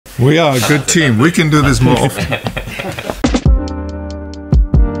We are a good team. We can do this more often.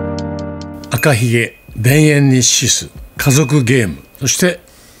 赤ひげ、田園日誌、家族ゲーム、そして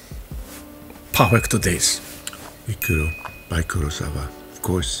パーフェクトデイズ。Ikuro by Kurosawa, of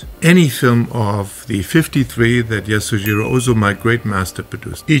course. Any film of the 53 that Yasujiro Ozu, my great master,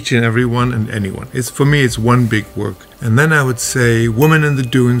 produced. Each and every one and anyone. For me, it's one big work. And then I would say Woman in the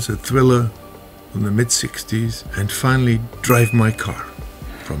Dunes, a thriller from the mid-60s. And finally, Drive My Car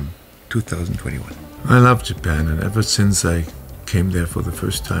from 2021. I love Japan, and ever since I came there for the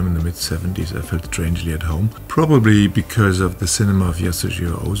first time in the mid-70s, I felt strangely at home. Probably because of the cinema of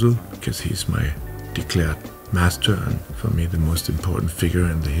Yasujiro Ozu, because he's my declared master and for me the most important figure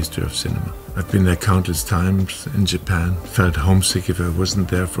in the history of cinema. I've been there countless times in Japan, felt homesick if I wasn't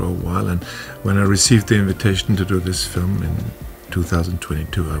there for a while, and when I received the invitation to do this film in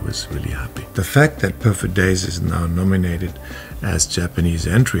 2022, I was really happy. The fact that Perfect Days is now nominated as Japanese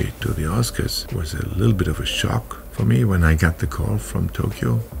entry to the Oscars was a little bit of a shock for me when I got the call from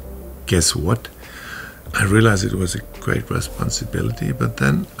Tokyo. Guess what? I realized it was a great responsibility, but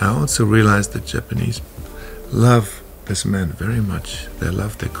then I also realized that Japanese love this man very much. They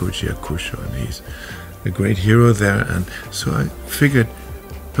love their Koji Yakusho, and he's a great hero there. And so I figured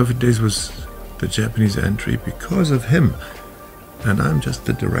Perfect Days was the Japanese entry because of him. And I'm just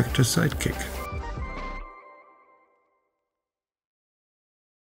the director's sidekick.